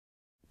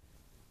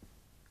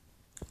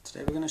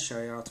Today we're going to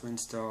show you how to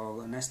install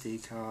an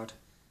SD card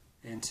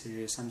into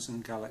your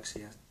Samsung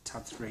Galaxy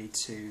Tab 3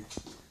 to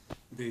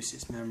boost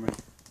its memory.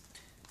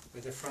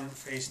 With the front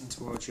facing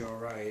towards your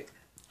right,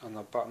 on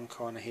the bottom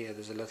corner here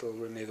there's a little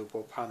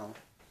removable panel.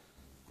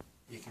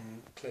 You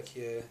can click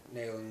your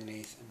nail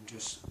underneath and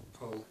just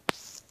pull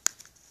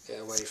it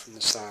away from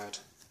the side.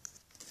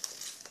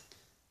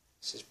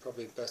 This is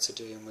probably better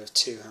doing with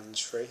two hands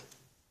free.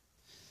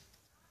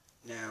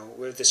 Now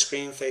with the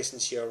screen facing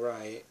to your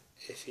right,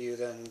 if you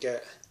then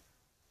get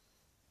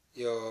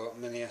your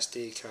mini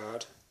SD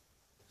card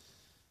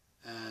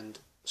and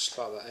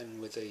slot that in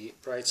with the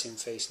brighting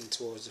facing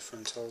towards the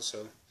front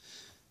also,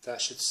 that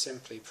should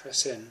simply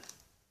press in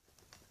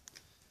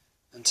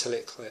until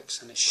it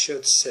clicks, and it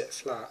should sit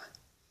flat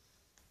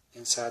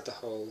inside the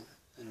hole,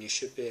 and you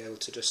should be able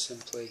to just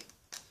simply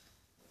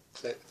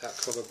click that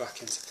cover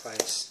back into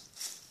place.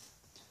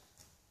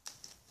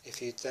 If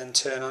you then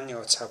turn on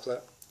your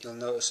tablet, you'll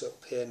notice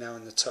up here now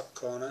in the top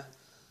corner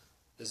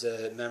there's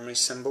a memory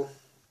symbol,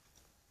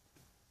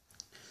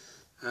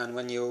 and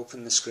when you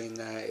open the screen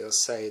there it'll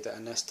say that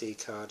an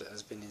SD card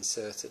has been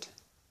inserted.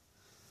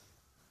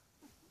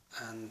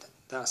 And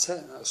that's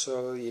it, that's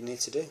all you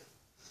need to do.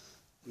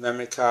 The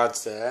memory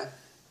card's there,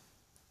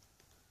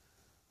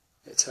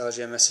 it tells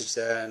you a message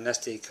there, an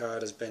SD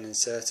card has been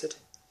inserted.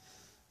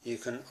 You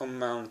can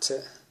unmount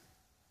it,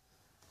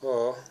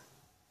 or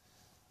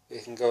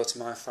you can go to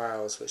My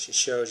Files, which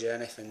shows you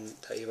anything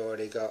that you've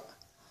already got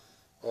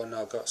or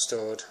not got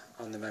stored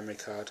on the memory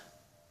card.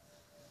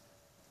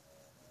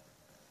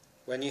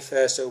 When you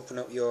first open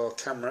up your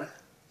camera,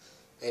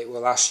 it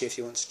will ask you if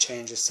you want to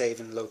change the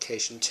saving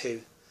location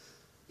to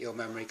your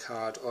memory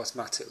card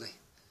automatically.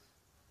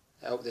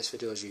 I hope this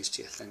video is used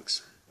to you.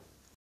 Thanks.